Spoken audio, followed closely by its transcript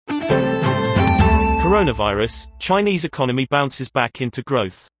Coronavirus, Chinese economy bounces back into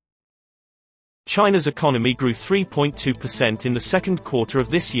growth. China's economy grew 3.2% in the second quarter of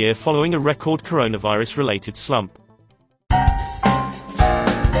this year following a record coronavirus-related slump.